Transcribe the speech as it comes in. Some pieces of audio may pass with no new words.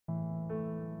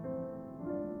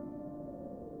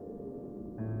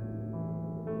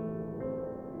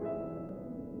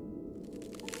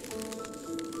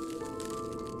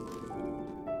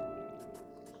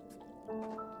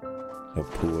A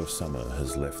poor summer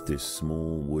has left this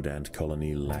small wood ant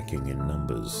colony lacking in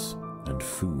numbers, and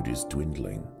food is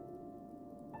dwindling.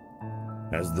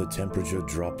 As the temperature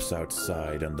drops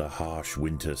outside and the harsh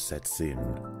winter sets in,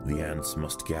 the ants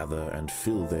must gather and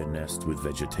fill their nest with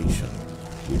vegetation,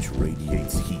 which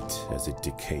radiates heat as it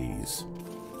decays.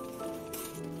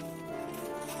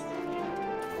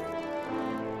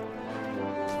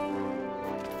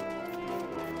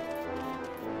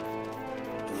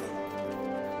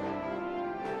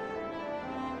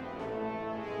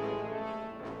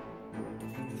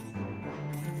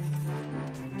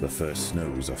 The first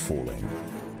snows are falling,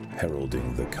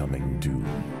 heralding the coming doom.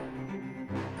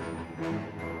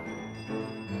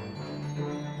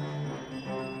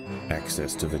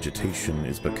 Access to vegetation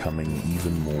is becoming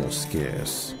even more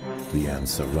scarce. The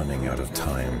ants are running out of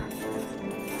time.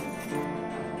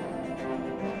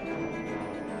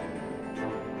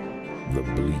 The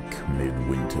bleak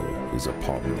midwinter is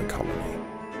upon the colony.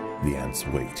 The ants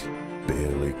wait,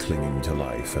 barely clinging to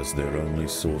life as their only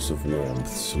source of warmth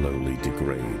slowly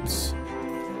degrades.